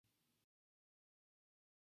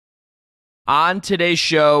On today's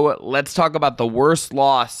show, let's talk about the worst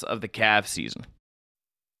loss of the Cavs season.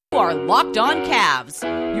 You are Locked On Cavs,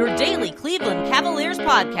 your daily Cleveland Cavaliers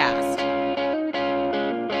podcast.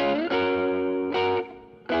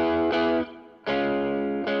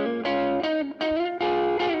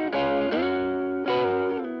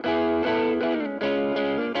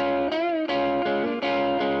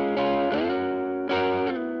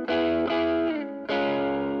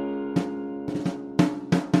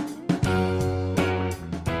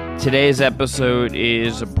 Today's episode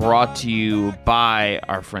is brought to you by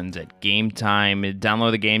our friends at Game Time.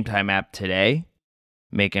 Download the Game Time app today,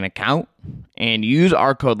 make an account, and use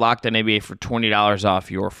our code LOCKEDONNBA for $20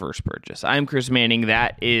 off your first purchase. I'm Chris Manning.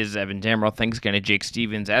 That is Evan Damrell. Thanks again to Jake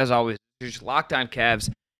Stevens. As always, just Locked On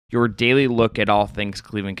Cavs, your daily look at all things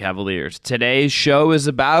Cleveland Cavaliers. Today's show is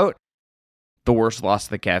about the worst loss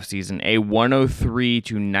of the Cavs season, a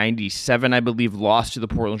 103-97, I believe, loss to the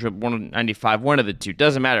Portland Trail, 195, one of the two,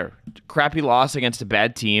 doesn't matter. Crappy loss against a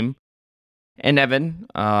bad team. And Evan,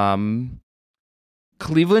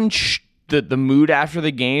 Cleveland, the mood after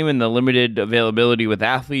the game and the limited availability with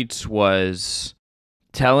athletes was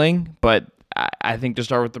telling, but I think to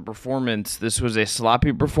start with the performance, this was a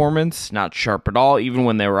sloppy performance, not sharp at all. Even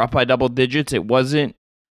when they were up by double digits, it wasn't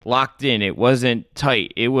locked in. It wasn't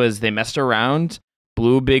tight. It was they messed around,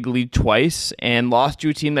 blew a big lead twice, and lost to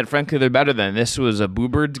a team that, frankly, they're better than. This was a Boo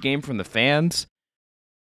Birds game from the fans.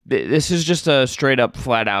 This is just a straight-up,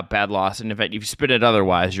 flat-out bad loss, and in fact, if you spit it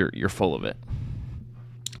otherwise, you're full of it.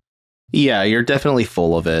 Yeah, you're definitely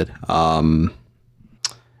full of it.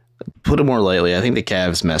 Put it more lightly, I think the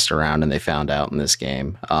Cavs messed around and they found out in this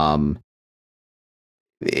game.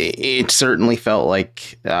 It certainly felt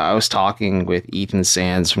like I was talking with Ethan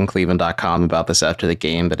Sands from Cleveland.com about this after the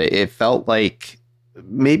game, that it felt like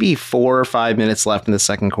maybe 4 or 5 minutes left in the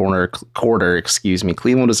second quarter,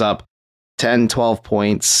 Cleveland was up 10, 12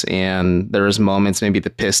 points, and there was moments, maybe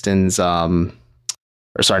the Pistons, the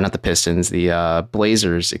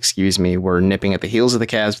Blazers, were nipping at the heels of the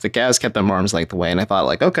Cavs, but the Cavs kept them arms length away, and I thought,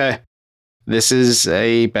 like, okay, this is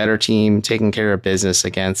a better team taking care of business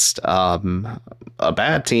against a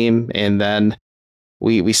bad team. And then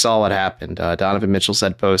we saw what happened. Donovan Mitchell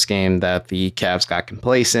said post-game that the Cavs got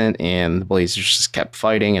complacent and the Blazers just kept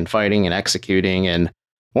fighting and executing. And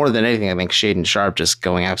more than anything, I think Shaedon Sharpe just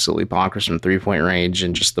going absolutely bonkers from three-point range,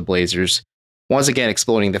 and just the Blazers once again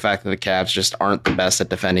exploiting the fact that the Cavs just aren't the best at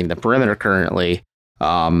defending the perimeter currently,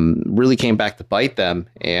 really came back to bite them.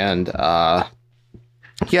 And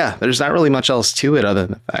yeah, there's not really much else to it other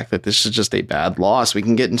than the fact that this is just a bad loss. We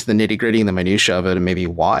can get into the nitty-gritty and the minutia of it and maybe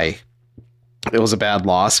why it was a bad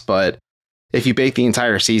loss. But if you bake the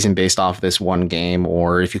entire season based off of this one game,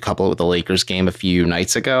 or if you couple it with the Lakers game a few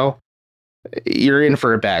nights ago, you're in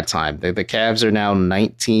for a bad time. The Cavs are now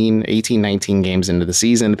 19 games into the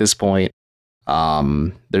season at this point.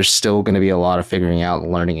 There's still going to be a lot of figuring out,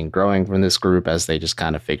 learning, and growing from this group as they just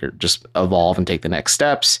kind of just evolve and take the next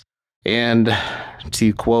steps. And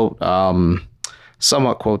to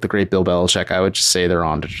somewhat quote the great Bill Belichick, I would just say they're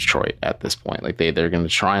on to Detroit at this point. Like they're going to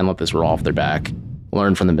try and let this roll off their back,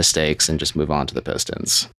 learn from the mistakes, and just move on to the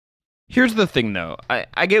Pistons. Here's the thing, though.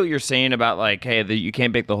 I get what you're saying about, like, hey, you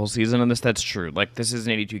can't bake the whole season on this. That's true. Like, this is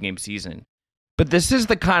an 82-game season. But this is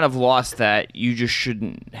the kind of loss that you just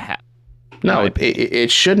shouldn't have. No, it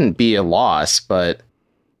shouldn't be a loss, but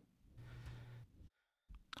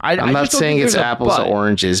I'm not saying it's apples to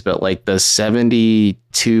oranges, but like the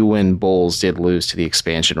 72-win Bulls did lose to the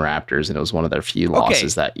expansion Raptors, and it was one of their few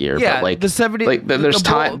losses that year. Yeah, but like the 70, like there's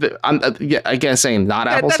time. I'm again saying not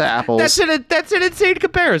apples to apples. That's an insane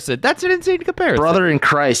comparison. Brother in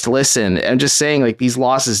Christ, listen. I'm just saying, like, these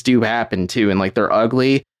losses do happen too, and like they're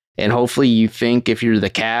ugly. And hopefully you think, if you're the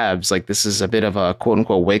Cavs, like this is a bit of a quote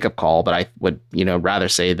unquote wake up call. But I would, rather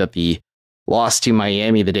say that the loss to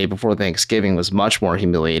Miami the day before Thanksgiving was much more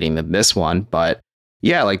humiliating than this one. But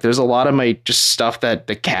yeah, like there's a lot of just stuff that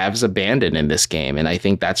the Cavs abandoned in this game. And I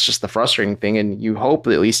think that's just the frustrating thing. And you hope,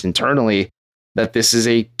 at least internally, that this is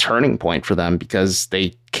a turning point for them, because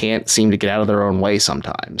they can't seem to get out of their own way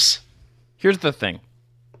sometimes. Here's the thing.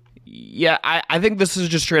 Yeah, I think this is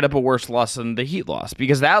just straight up a worse loss than the Heat loss,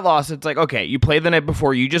 because that loss, it's like, okay, you played the night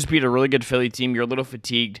before, you just beat a really good Philly team, you're a little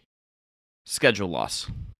fatigued, schedule loss,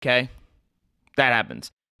 okay? That happens.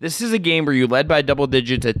 This is a game where you led by double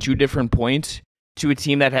digits at 2 different points to a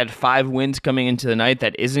team that had 5 wins coming into the night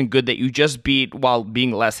that isn't good, that you just beat while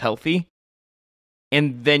being less healthy,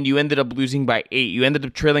 and then you ended up losing by 8. You ended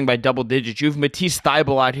up trailing by double digits. You have Matisse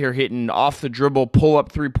Thybulle out here hitting off the dribble,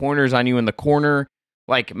 pull-up 3-pointers on you in the corner.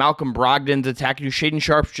 Like, Malcolm Brogdon's attacking you. Shaedon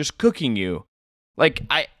Sharpe's just cooking you. Like,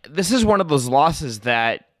 this is one of those losses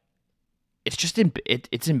that it's just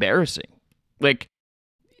it's embarrassing. Like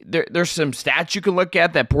there's some stats you can look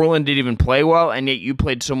at that Portland didn't even play well, and yet you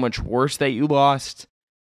played so much worse that you lost.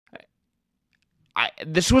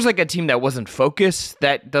 This was like a team that wasn't focused,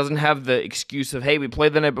 that doesn't have the excuse of, hey, we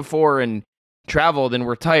played the night before and traveled and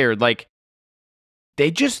we're tired. Like,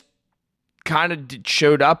 they just kind of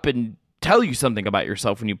showed up and tell you something about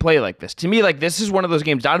yourself when you play like this. To me, like, this is one of those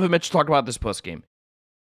games. Donovan Mitchell talked about this postgame.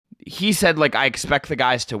 He said, like, I expect the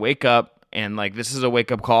guys to wake up, and, like, this is a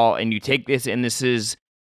wake-up call, and you take this, and this is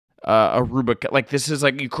a Rubicon. Like, this is,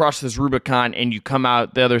 like, you cross this Rubicon, and you come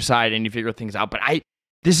out the other side, and you figure things out. But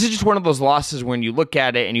this is just one of those losses when you look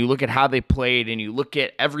at it, and you look at how they played, and you look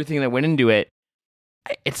at everything that went into it,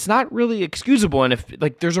 it's not really excusable. And if,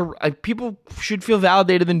 like, people should feel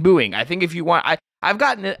validated than booing. I think if you want, I've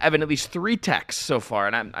gotten at least 3 texts so far,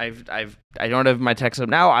 and I don't have my texts up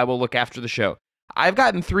now. I will look after the show. I've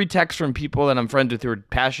gotten 3 texts from people that I'm friends with who are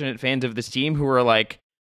passionate fans of this team who are like,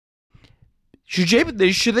 should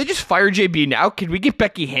they just fire JB now? Can we get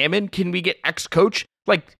Becky Hammond? Can we get ex-coach?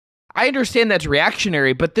 Like, I understand that's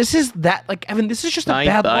reactionary, but this is that, like, Evan, this is just a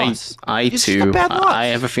bad loss. I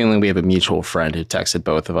have a feeling we have a mutual friend who texted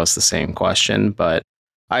both of us the same question, but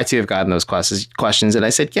I too have gotten those questions, and I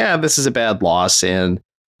said, yeah, this is a bad loss, and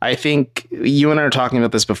I think you and I were talking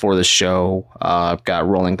about this before the show got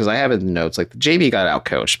rolling, because I have it in the notes, like, the JB got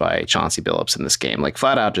outcoached by Chauncey Billups in this game, like,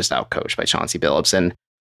 flat out just outcoached by Chauncey Billups, and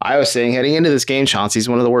I was saying heading into this game, Chauncey's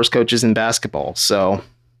one of the worst coaches in basketball, so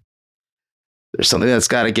there's something that's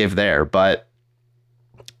got to give there, but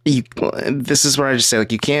this is where I just say,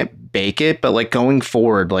 like, you can't bake it, but, like, going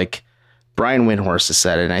forward, like, Brian Windhorst has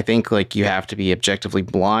said it, and I think, like, you have to be objectively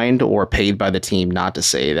blind or paid by the team not to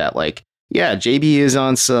say that, like, yeah, JB is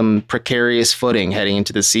on some precarious footing heading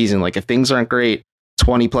into the season. Like, if things aren't great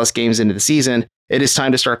 20 plus games into the season, it is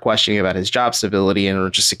time to start questioning about his job stability and or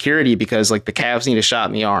just security, because, like, the Cavs need a shot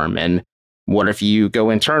in the arm. And what if you go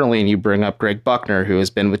internally and you bring up Greg Buckner, who has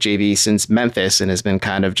been with JB since Memphis and has been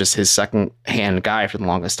kind of just his second hand guy for the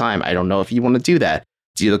longest time? I don't know if you want to do that.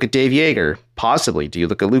 Do you look at Dave Yeager? Possibly. Do you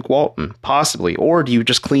look at Luke Walton? Possibly. Or do you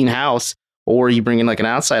just clean house, or you bring in, like, an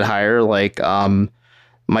outside hire like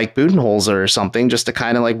Mike Budenholzer or something, just to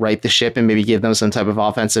kind of, like, right the ship and maybe give them some type of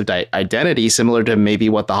offensive identity, similar to maybe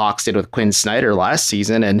what the Hawks did with Quinn Snyder last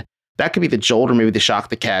season. And that could be the jolt or maybe the shock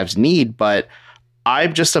the Cavs need. But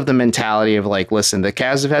I'm just of the mentality of, like, listen, the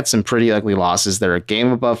Cavs have had some pretty ugly losses. They're a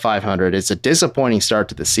game above 500. It's a disappointing start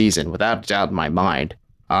to the season, without a doubt in my mind.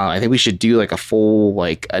 I think we should do, like, a full,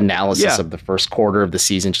 like, analysis of the first quarter of the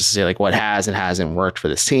season, just to say, like, what has and hasn't worked for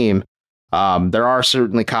this team. There are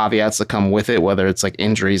certainly caveats that come with it, whether it's, like,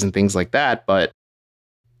 injuries and things like that. But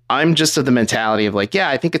I'm just of the mentality of, like, yeah,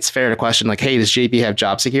 I think it's fair to question, like, hey, does JB have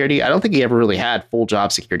job security? I don't think he ever really had full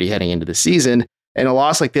job security heading into the season. And a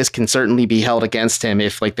loss like this can certainly be held against him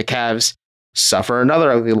if, like, the Cavs suffer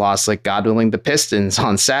another ugly loss, like, God willing, the Pistons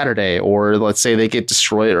on Saturday, or let's say they get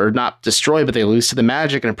destroyed, or not destroyed, but they lose to the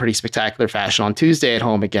Magic in a pretty spectacular fashion on Tuesday at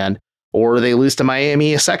home again, or they lose to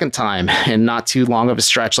Miami a second time and not too long of a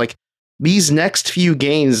stretch. Like, these next few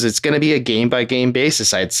games, it's going to be a game by game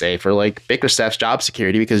basis, I'd say, for, like, Bickerstaff's job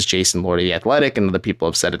security, because Jason Lord of the Athletic and other people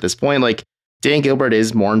have said at this point, like, Dan Gilbert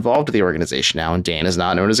is more involved with the organization now, and Dan is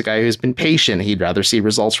not known as a guy who's been patient. He'd rather see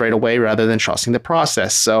results right away rather than trusting the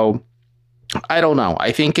process. So I don't know.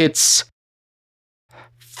 I think it's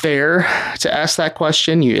fair to ask that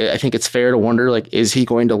question. I think it's fair to wonder, like, is he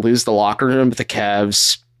going to lose the locker room if the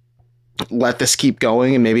Cavs let this keep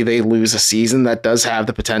going and maybe they lose a season that does have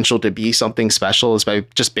the potential to be something special,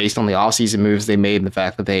 just based on the offseason moves they made and the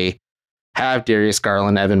fact that they have Darius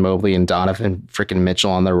Garland, Evan Mobley, and Donovan freaking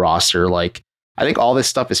Mitchell on their roster. Like, I think all this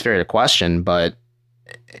stuff is fair to question, but,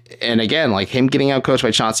 and again, like, him getting out coached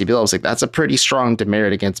by Chauncey Billups, like, that's a pretty strong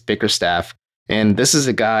demerit against Bickerstaff. And this is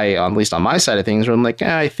a guy, at least on my side of things, where I'm like,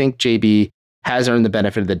 I think JB has earned the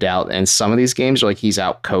benefit of the doubt. And some of these games are like he's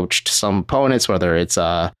out coached some opponents, whether it's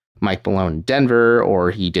Mike Malone in Denver, or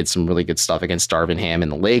he did some really good stuff against Darvin Ham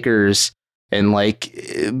and the Lakers. And, like,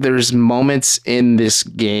 there's moments in this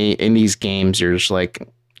game, in these games, you're just like,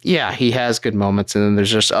 yeah, he has good moments. And then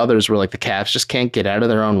there's just others where, like, the Cavs just can't get out of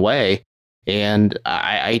their own way. And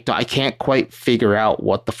I can't quite figure out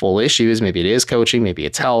what the full issue is. Maybe it is coaching, maybe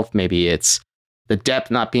it's health, maybe it's the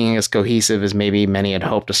depth not being as cohesive as maybe many had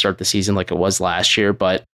hoped to start the season like it was last year.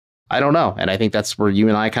 But I don't know. And I think that's where you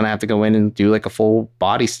and I kind of have to go in and do, like, a full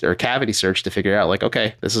body or cavity search to figure out, like,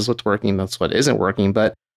 okay, this is what's working, that's what isn't working.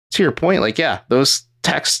 But to your point, like, yeah, those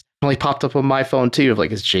texts only popped up on my phone too, of, like,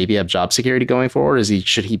 does JB have job security going forward?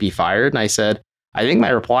 Should he be fired? And I said, I think my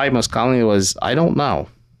reply most commonly was, I don't know.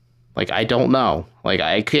 Like, I don't know. Like,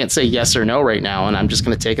 I can't say yes or no right now, and I'm just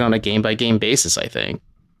going to take it on a game by game basis, I think.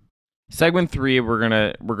 Segment 3, we're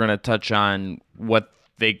gonna touch on where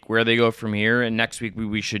they go from here, and next week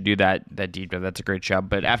we should do that deep dive. That's a great job.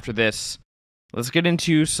 But after this, let's get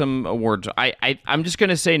into some awards. I'm just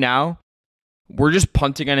gonna say now, we're just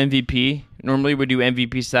punting on MVP. Normally we do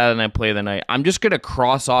MVP Saturday Night Play of the Night. I'm just gonna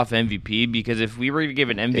cross off MVP because if we were to give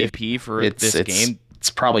an MVP for this game, it's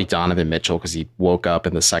probably Donovan Mitchell because he woke up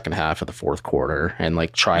in the second half of the fourth quarter and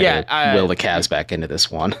like tried to will the Cavs back into this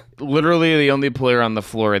one. Literally the only player on the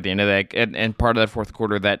floor at the end of that and part of that fourth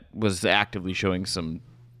quarter that was actively showing some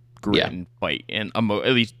grit and fight and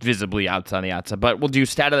at least visibly outside on the outside. But we'll do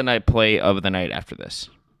Stat of the Night, Play of the Night after this.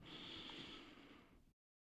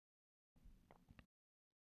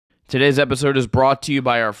 Today's episode is brought to you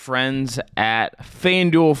by our friends at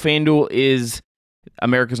FanDuel. FanDuel is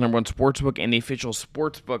America's #1 sportsbook and the official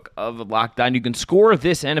sportsbook of Locked On. You can score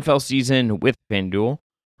this NFL season with FanDuel.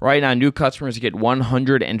 Right now, new customers get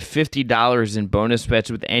 $150 in bonus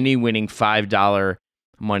bets with any winning $5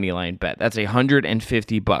 moneyline bet. That's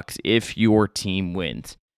 $150 if your team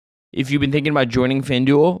wins. If you've been thinking about joining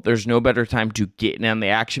FanDuel, there's no better time to get in on the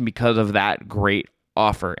action because of that great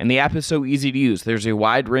offer. And the app is so easy to use. There's a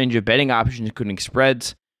wide range of betting options, including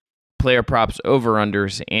spreads, player props,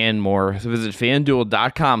 over-unders, and more. So visit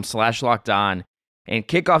FanDuel.com/lockedon and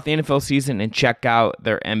kick off the NFL season and check out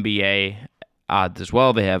their NBA odds as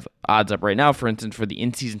well. They have odds up right now, for instance, for the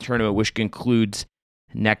in-season tournament, which concludes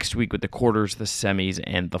next week with the quarters, the semis,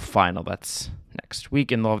 and the final. That's next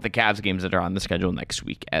week, and they'll have the Cavs games that are on the schedule next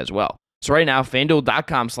week as well. So right now,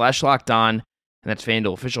 FanDuel.com/lockedon, and that's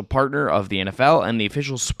FanDuel, official partner of the NFL and the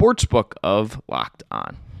official sportsbook of Locked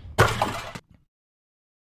On.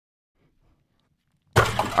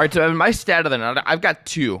 All right, so my stat of the night, I've got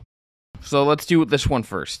two. So let's do this one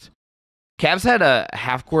first. Cavs had a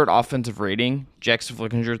half-court offensive rating. Jackson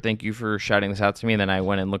Flickinger, thank you for shouting this out to me. And then I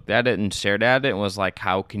went and looked at it and stared at it and was like,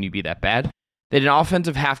 how can you be that bad? They had an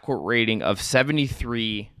offensive half-court rating of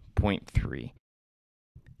 73.3.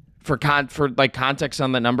 For context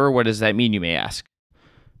on the number, what does that mean, you may ask?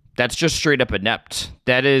 That's just straight up inept.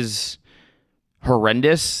 That is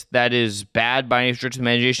horrendous. That is bad by any stretch of the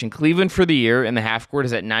imagination. Cleveland for the year in the half court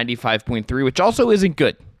is at 95.3, which also isn't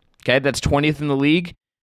good. Okay, that's 20th in the league.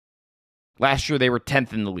 Last year they were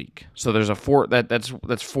 10th in the league. So there's that's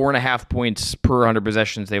 4.5 points per 100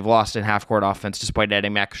 possessions they've lost in half court offense, despite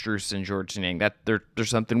adding Max Strus and George Niang. There's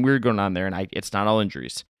something weird going on there, and it's not all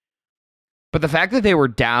injuries. But the fact that they were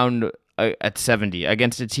down at 70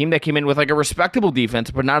 against a team that came in with like a respectable defense,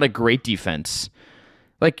 but not a great defense,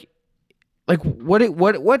 like what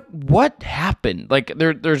happened? Like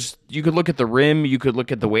there's you could look at the rim, you could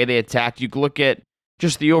look at the way they attacked, you could look at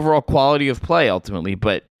just the overall quality of play ultimately,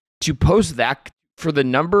 but to post that for the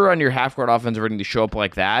number on your half-court offensive rating to show up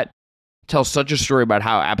like that tells such a story about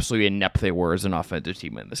how absolutely inept they were as an offensive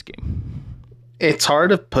team in this game. It's hard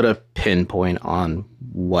to put a pinpoint on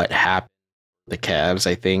what happened with the Cavs.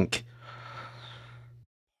 I think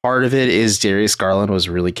part of it is Darius Garland was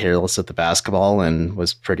really careless at the basketball and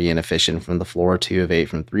was pretty inefficient from the floor, 2 of 8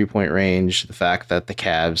 from three-point range. The fact that the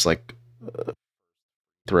Cavs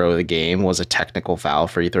throw of the game was a technical foul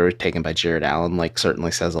free throw taken by Jared Allen,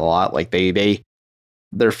 certainly says a lot.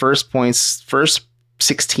 Their first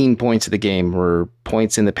 16 points of the game were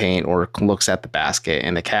points in the paint or looks at the basket,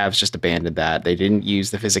 and the Cavs just abandoned that. They didn't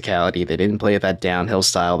use the physicality. They didn't play that downhill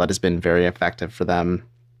style that has been very effective for them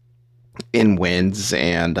in wins.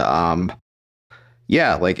 And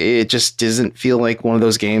it just doesn't feel like one of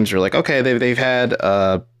those games where okay, they've had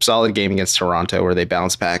a solid game against Toronto where they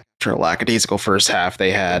bounced back after a lackadaisical first half.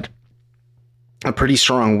 They had a pretty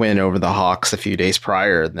strong win over the Hawks a few days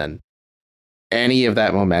prior, and then any of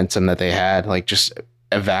that momentum that they had just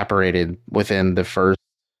evaporated within the first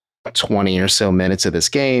 20 or so minutes of this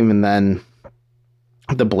game. And then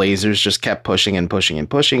the Blazers just kept pushing and pushing and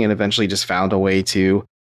pushing, and eventually just found a way to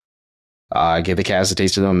give the Cavs a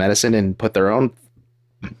taste of their own medicine and put their own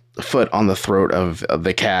foot on the throat of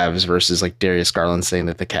the Cavs versus Darius Garland saying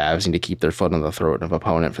that the Cavs need to keep their foot on the throat of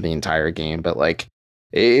opponent for the entire game. But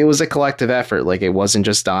it was a collective effort. It wasn't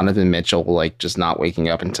just Donovan Mitchell, just not waking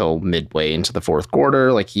up until midway into the fourth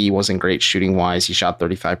quarter. He wasn't great shooting wise. He shot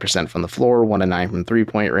 35% from the floor, 1 of 9 from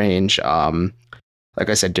 3-point range. Like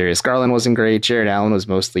I said, Darius Garland wasn't great. Jared Allen was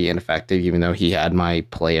mostly ineffective, even though he had my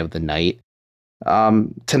play of the night.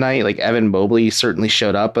 Tonight, Evan Mobley certainly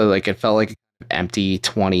showed up, but it felt like empty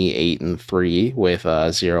 28-3 with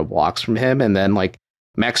 0 blocks from him. And then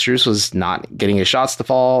Max Strus was not getting his shots to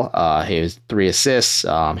fall. He was 3 assists.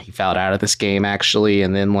 He fouled out of this game actually.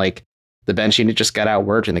 And then the the bench unit just got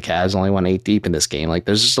outworked, and the Cavs only went 8 deep in this game. Like,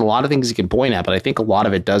 there's just a lot of things you can point at, but I think a lot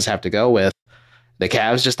of it does have to go with the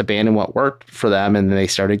Cavs just abandoned what worked for them, and they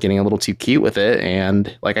started getting a little too cute with it.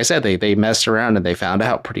 And like I said, they messed around and they found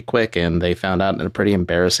out pretty quick, and they found out in a pretty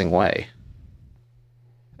embarrassing way.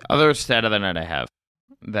 Other stat of the night I have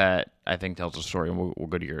that I think tells a story, and we'll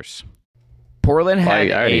go to yours. Portland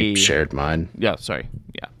had I already shared mine. Yeah, sorry.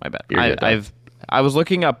 Yeah, my bad. I was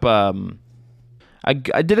looking up. I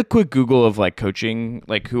did a quick Google of like coaching,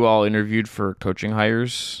 like who all interviewed for coaching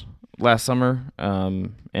hires last summer.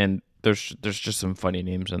 And there's just some funny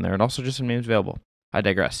names in there, and also just some names available. I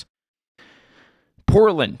digress.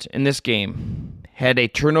 Portland in this game had a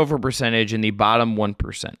turnover percentage in the bottom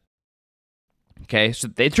 1%. Okay, so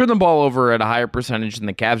they turned the ball over at a higher percentage than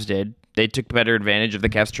the Cavs did. They took better advantage of the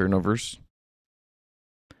Cavs' turnovers.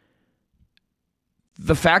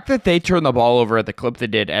 The fact that they turned the ball over at the clip they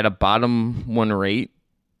did at a bottom 1 rate,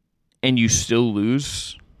 and you still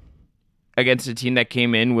lose against a team that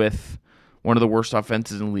came in with one of the worst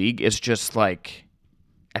offenses in the league, is just like,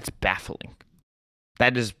 that's baffling.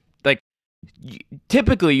 That is like,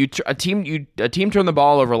 typically a team turn the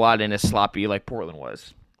ball over a lot and is sloppy like Portland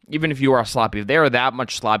was. Even if you are sloppy, if they are that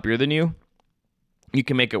much sloppier than you, you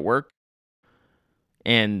can make it work.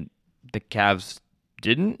 And the Cavs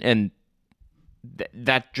didn't, and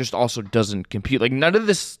that just also doesn't compute. Like, none of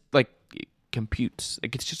this like computes.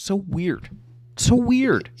 Like, it's just so weird. So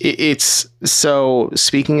weird. It's so,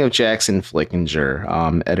 speaking of Jackson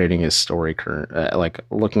Flickinger, editing his story, like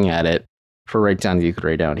looking at it for Write Down, you could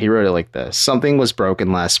write down. He wrote it like this: something was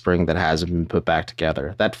broken last spring that hasn't been put back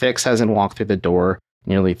together. That fix hasn't walked through the door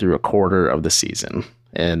nearly through a quarter of the season.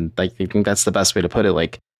 And like, I think that's the best way to put it.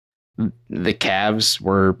 Like, the Cavs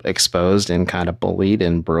were exposed and kind of bullied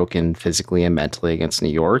and broken physically and mentally against New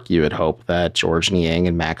York. You would hope that George Niang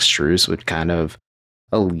and Max Strus would kind of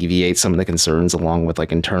alleviate some of the concerns, along with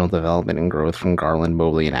like internal development and growth from Garland,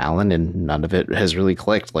 Mobley, and Allen, and none of it has really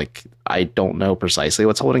clicked. Like, I don't know precisely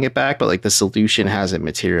what's holding it back, but like, the solution hasn't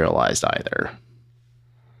materialized either.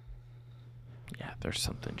 Yeah, there's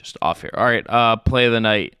something just off here. All right, play of the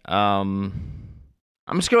night.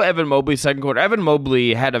 I'm just going to Evan Mobley second quarter. Evan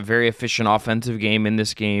Mobley had a very efficient offensive game in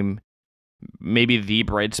this game. Maybe the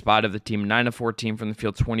bright spot of the team. 9 of 14 from the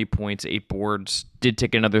field, 20 points, 8 boards. Did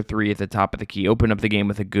take another 3 at the top of the key. Opened up the game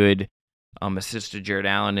with a good assist to Jared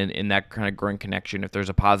Allen in that kind of growing connection. If there's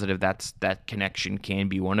a positive, that connection can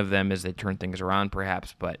be one of them as they turn things around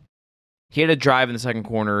perhaps. But he had a drive in the second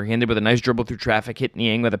corner. He ended with a nice dribble through traffic, hit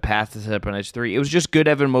Niang with a pass to set up a nice 3. It was just good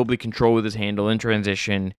Evan Mobley control with his handle in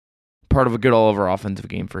transition. Part of a good all-over offensive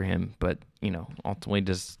game for him. But, ultimately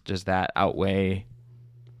does that outweigh...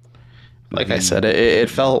 Like I said, it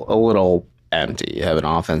felt a little empty. You have an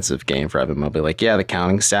offensive game for Evan Mobley. Like, yeah, the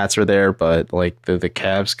counting stats are there, but like the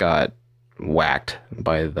Cavs got whacked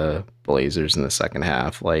by the Blazers in the second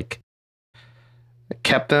half. Like,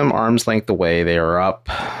 kept them arm's length away. They were up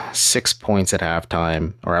 6 points at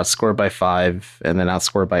halftime, or outscored by 5, and then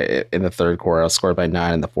outscored by in the third quarter, outscored by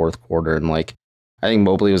 9 in the fourth quarter. And like, I think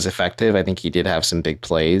Mobley was effective. I think he did have some big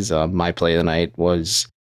plays. My play of the night was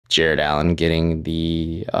Jared Allen getting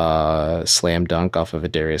the slam dunk off of a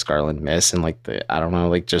Darius Garland miss, and like I don't know,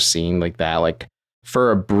 like just seeing like that, like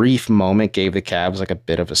for a brief moment gave the Cavs like a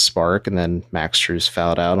bit of a spark, and then Max Strus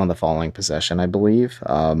fouled out on the following possession, I believe.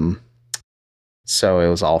 So it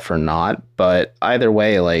was all for naught. But either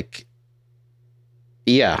way, like,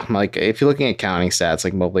 yeah, like if you're looking at counting stats,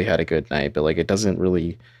 like Mobley had a good night, but like it doesn't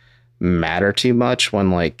really matter too much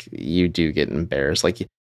when like you do get embarrassed. Like,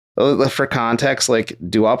 for context, like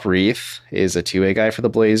Duop Reith is a two-way guy for the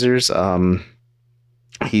Blazers.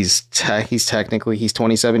 He's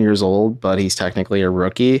 27 years old, but he's technically a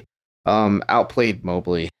rookie. Outplayed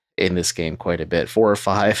Mobley in this game quite a bit. 4 or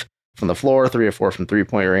 5 from the floor, 3 or 4 from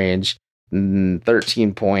 3-point range,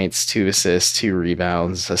 13 points, 2 assists, 2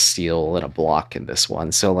 rebounds, a steal, and a block in this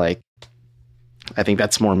one. So like, I think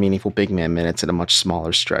that's more meaningful big man minutes in a much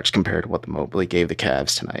smaller stretch compared to what the Mobley gave the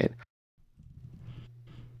Cavs tonight.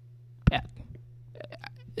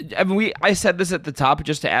 I mean, I said this at the top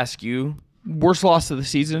just to ask you, worst loss of the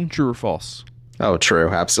season, true or false? Oh, true.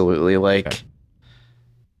 Absolutely. Like, okay.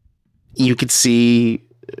 You could see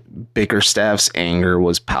Bickerstaff's anger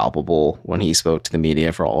was palpable when he spoke to the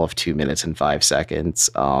media for all of 2 minutes and 5 seconds.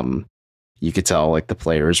 You could tell like the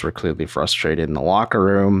players were clearly frustrated in the locker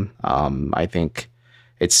room. I think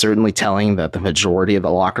it's certainly telling that the majority of the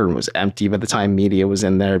locker room was empty by the time media was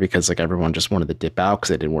in there, because like everyone just wanted to dip out because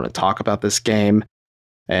they didn't want to talk about this game.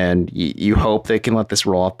 And you hope they can let this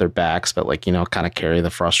roll off their backs, but like, kind of carry the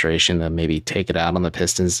frustration and maybe take it out on the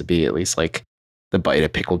Pistons to be at least like the bite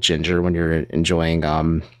of pickled ginger when you're enjoying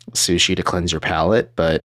sushi to cleanse your palate.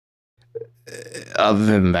 But other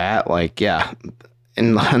than that, like, yeah,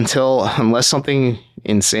 and unless something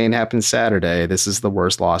insane happens Saturday, this is the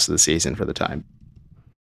worst loss of the season for the time.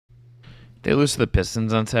 They lose to the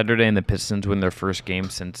Pistons on Saturday, and the Pistons win their first game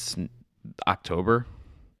since October.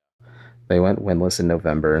 They went winless in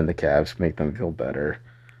November, and the Cavs make them feel better.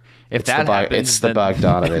 If that happens, it's the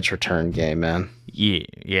Bogdanovich return game, man.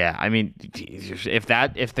 Yeah. I mean, if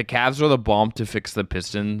the Cavs are the bomb to fix the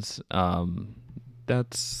Pistons, that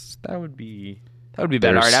would be bad.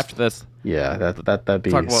 All right, after this, yeah, that'd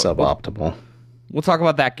be suboptimal. We'll talk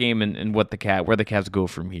about that game and where the Cavs go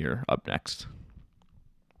from here up next.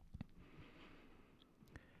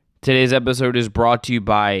 Today's episode is brought to you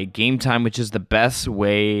by Game Time, which is the best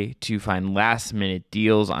way to find last-minute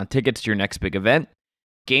deals on tickets to your next big event.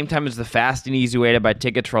 Game Time is the fast and easy way to buy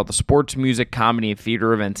tickets for all the sports, music, comedy, and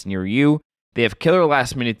theater events near you. They have killer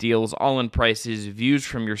last-minute deals, all-in prices, views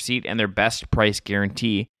from your seat, and their best price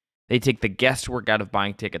guarantee. They take the guesswork out of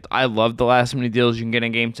buying tickets. I love the last-minute deals you can get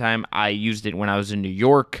in Game Time. I used it when I was in New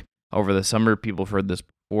York over the summer. People have heard this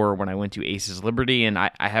before when I went to Aces Liberty, and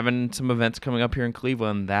I have some events coming up here in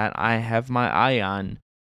Cleveland that I have my eye on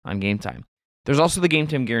Game Time. There's also the Game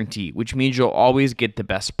Time guarantee, which means you'll always get the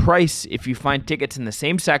best price. If you find tickets in the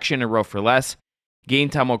same section or row for less, Game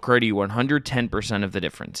Time will credit you 110% of the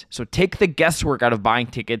difference. So take the guesswork out of buying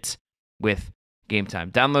tickets with Game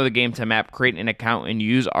Time. Download the Game Time app, create an account, and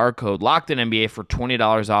use our code LOCKEDONNBA for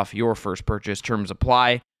 $20 off your first purchase. Terms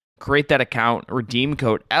apply. Create that account, redeem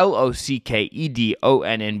code LOCKEDONNBA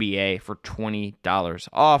for $20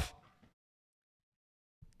 off.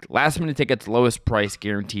 Last minute tickets, lowest price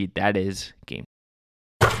guaranteed. That is Game.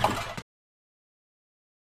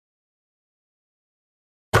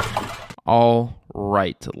 All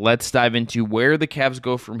right, let's dive into where the Cavs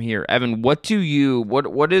go from here. Evan, let's do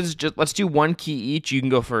one key each. You can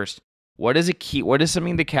go first. What is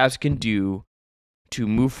something the Cavs can do to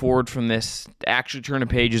move forward from this, actually turn a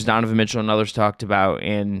page, as Donovan Mitchell and others talked about,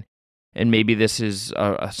 and maybe this is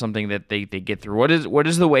something that they get through? What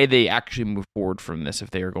is the way they actually move forward from this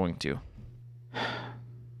if they are going to?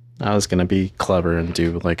 I was going to be clever and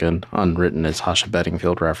do like an unwritten Natasha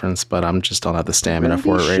Bedingfield reference, but I'm just don't have the stamina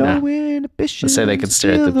for it right now. Let's say they could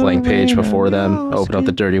stare at the blank page before them, open up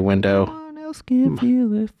the dirty window. No one else can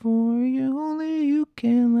feel it for you, only you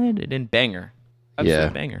can let it in. Banger. Absolute Yeah.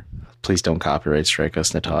 Banger. Please don't copyright strike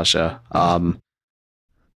us, Natasha.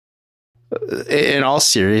 In all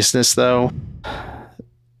seriousness, though,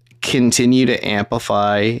 continue to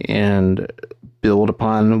amplify and build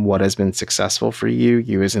upon what has been successful for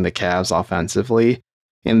you as in the Cavs offensively.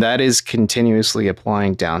 And that is continuously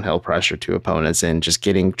applying downhill pressure to opponents and just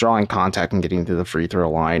drawing contact and getting to the free throw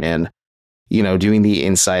line and, doing the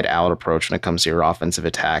inside out approach when it comes to your offensive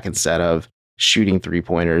attack instead of shooting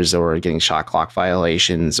 3-pointers or getting shot clock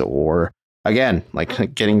violations or, again,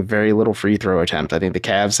 like getting very little free throw attempt. I think the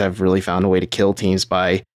Cavs have really found a way to kill teams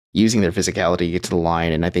by using their physicality to get to the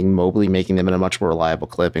line. And I think Mobley making them in a much more reliable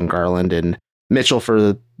clip, and Garland and Mitchell, for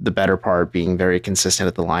the better part, being very consistent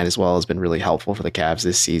at the line as well, has been really helpful for the Cavs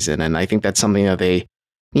this season. And I think that's something that they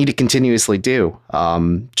need to continuously do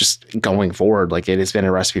just going forward. Like, it has been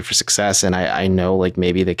a recipe for success. And I know like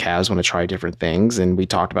maybe the Cavs want to try different things. And we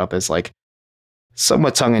talked about this like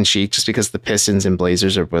somewhat tongue in cheek, just because the Pistons and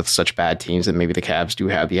Blazers are both such bad teams that maybe the Cavs do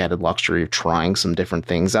have the added luxury of trying some different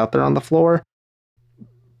things out there on the floor.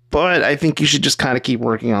 But I think you should just kind of keep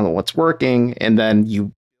working on what's working. And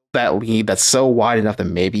then that lead that's so wide enough that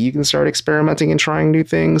maybe you can start experimenting and trying new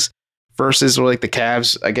things, versus like the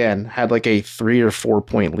Cavs, again, had like a 3 or 4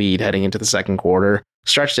 point lead heading into the second quarter,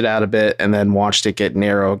 stretched it out a bit, and then watched it get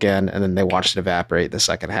narrow again, and then they watched it evaporate in the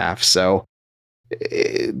second half. So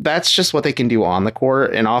that's just what they can do on the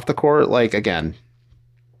court. And off the court, like, again,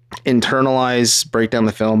 break down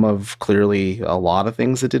the film of clearly a lot of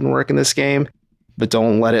things that didn't work in this game, but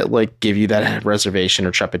don't let it like give you that reservation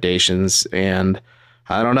or trepidations. And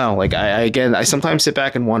I don't know, like I sometimes sit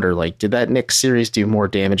back and wonder, like, did that Knicks series do more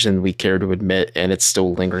damage than we care to admit? And it's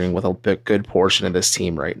still lingering with a good portion of this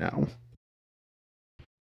team right now.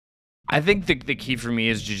 I think the key for me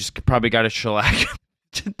is you just probably got to shellac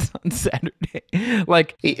on Saturday.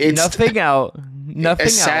 Like, it's nothing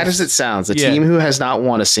as sad as it sounds, a team who has not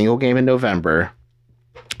won a single game in November,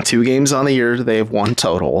 2 games on the year they have won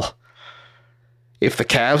total. If the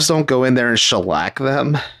Cavs don't go in there and shellac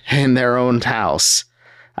them in their own house,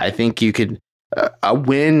 I think you could. A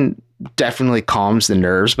win definitely calms the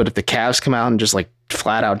nerves, but if the Cavs come out and just like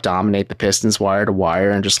flat out dominate the Pistons wire to wire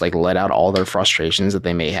and just like let out all their frustrations that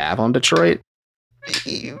they may have on Detroit,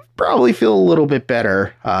 you probably feel a little bit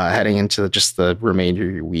better heading into just the remainder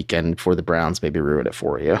of your weekend before the Browns maybe ruin it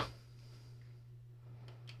for you.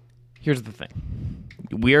 Here's the thing.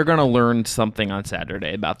 We are going to learn something on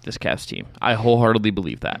Saturday about this Cavs team. I wholeheartedly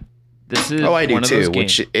believe that. This is I do one of too, those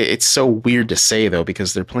games. which it's so weird to say, though,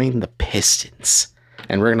 because they're playing the Pistons.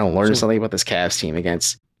 And we're going to learn something about this Cavs team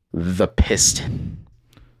against the Pistons.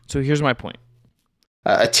 So here's my point.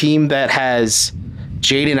 A team that has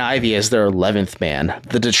Jaden Ivey as their 11th man,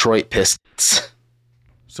 the Detroit Pistons.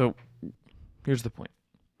 So here's the point.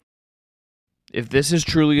 If this is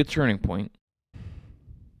truly a turning point,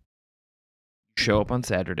 you show up on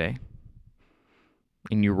Saturday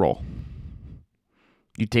and you roll.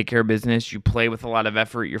 You take care of business. You play with a lot of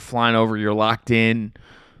effort. You're flying over. You're locked in.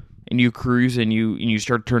 And you cruise and you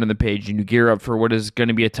start turning the page and you gear up for what is going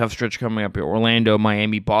to be a tough stretch coming up here. Orlando,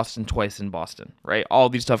 Miami, Boston, twice in Boston, right? All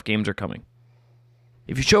these tough games are coming.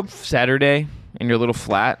 If you show up Saturday and you're a little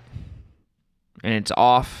flat and it's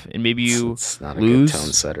off and maybe you it's not a lose good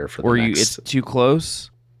tone setter for the or next... it's too close,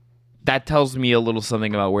 that tells me a little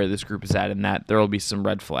something about where this group is at and that there will be some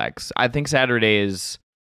red flags. I think Saturday is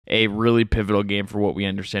a really pivotal game for what we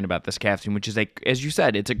understand about this Cavs team, which is, as you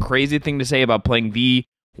said, it's a crazy thing to say about playing the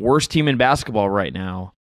worst team in basketball right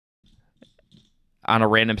now on a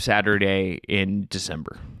random Saturday in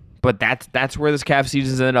December. But that's where this Cavs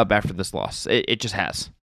season's ended up after this loss. It just has.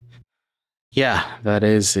 Yeah, that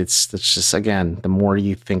is. It's just, again, the more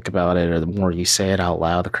you think about it or the more you say it out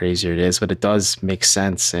loud, the crazier it is. But it does make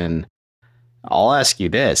sense. And I'll ask you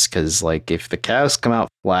this, because like if the Cavs come out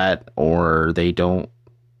flat or they don't,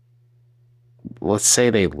 let's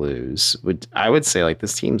say they lose, I would say like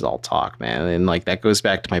this team's all talk, man. And like that goes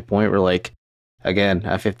back to my point where like, again,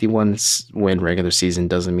 a 51 win regular season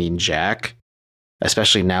doesn't mean jack,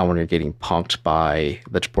 especially now when you're getting pumped by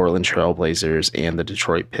the Portland Trailblazers and the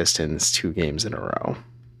Detroit Pistons 2 games in a row.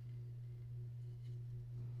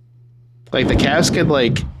 Like the Cavs could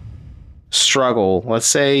like struggle. Let's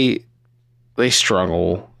say they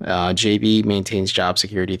struggle. JB maintains job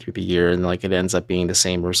security through the year and like it ends up being the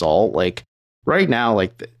same result. Like right now,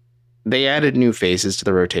 like they added new faces to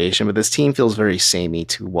the rotation, but this team feels very samey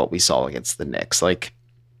to what we saw against the Knicks. Like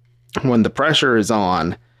when the pressure is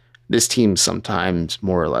on, this team sometimes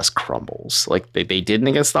more or less crumbles. Like they didn't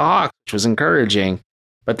against the Hawks, which was encouraging,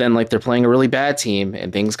 but then like they're playing a really bad team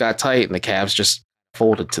and things got tight and the Cavs just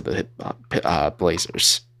folded to the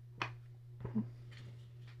Blazers.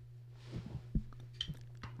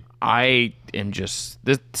 I am just,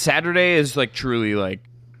 this Saturday is like truly like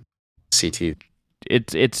CT.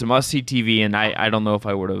 It's must-see TV, and I don't know if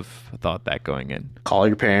I would have thought that going in. Call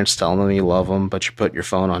your parents, tell them you love them, but you put your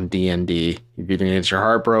phone on D&D. You're either going to get your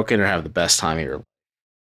heart broken or have the best time of your life.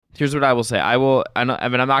 Here's what I will say. I'm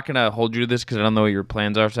not going to hold you to this because I don't know what your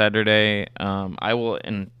plans are Saturday. I'm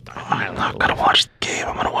not going to watch the game.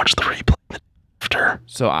 I'm going to watch the replay after.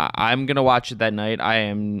 So I'm going to watch it that night.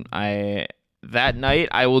 That night,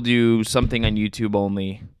 I will do something on YouTube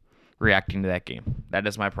only reacting to that game. That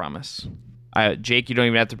is my promise. Jake, you don't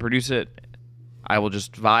even have to produce it. I will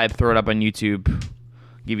just vibe, throw it up on YouTube,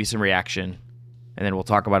 give you some reaction, and then we'll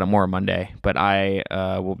talk about it more on Monday. But I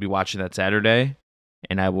will be watching that Saturday,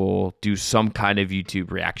 and I will do some kind of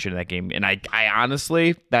YouTube reaction to that game. And I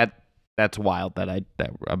honestly, that's wild that I'm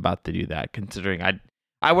about to do that, considering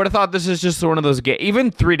I would have thought this is just one of those games.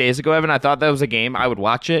 Even 3 days ago, Evan, I thought that was a game. I would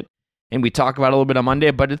watch it. And we talk about it a little bit on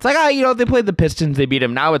Monday, but it's like, they played the Pistons, they beat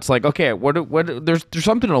them. Now it's like, okay, what? There's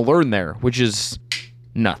something to learn there, which is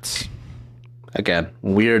nuts. Again,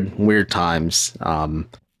 weird times.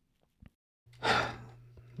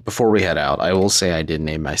 Before we head out, I will say I did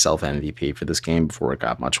name myself MVP for this game before it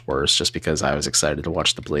got much worse, just because I was excited to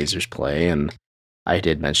watch the Blazers play, and I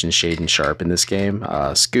did mention Shaden Sharp in this game.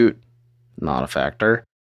 Scoot, not a factor.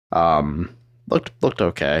 Looked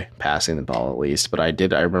okay, passing the ball at least. But I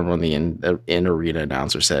remember when the in-arena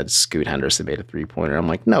announcer said Scoot Henderson made a 3-pointer. I'm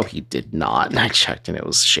like, no, he did not. And I checked, and it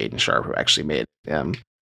was Shaden Sharp who actually made it.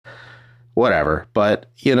 Whatever. But,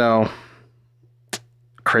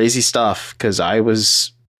 crazy stuff, because I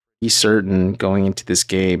was pretty certain going into this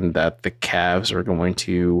game that the Cavs are going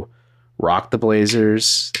to rock the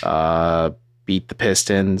Blazers, beat the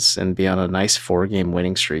Pistons, and be on a nice 4-game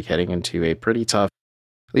winning streak heading into a pretty tough,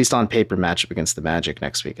 at least on paper, matchup against the Magic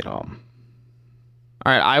next week at home.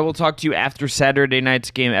 All right, I will talk to you after Saturday night's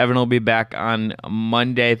game. Evan will be back on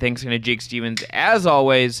Monday. Thanks again to Jake Stevens. As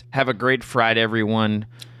always, have a great Friday, everyone.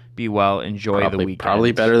 Be well. Enjoy the weekend.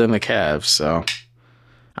 Probably better than the Cavs, so.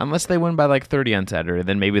 Unless they win by like 30 on Saturday,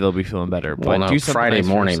 then maybe they'll be feeling better. Well, but no, Friday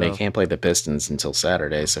morning, they can't play the Pistons until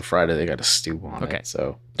Saturday, so Friday they got to stew on it.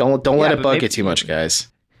 So don't let it bug you too much, guys.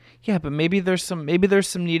 Yeah, but maybe there's some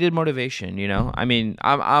needed motivation, you know? I mean,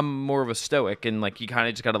 I'm more of a stoic and like you kind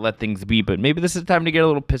of just got to let things be, but maybe this is time to get a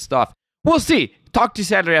little pissed off. We'll see. Talk to you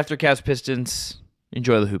Saturday after Cavs Pistons.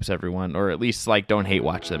 Enjoy the hoops, everyone, or at least like don't hate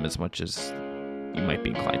watch them as much as you might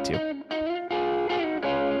be inclined to.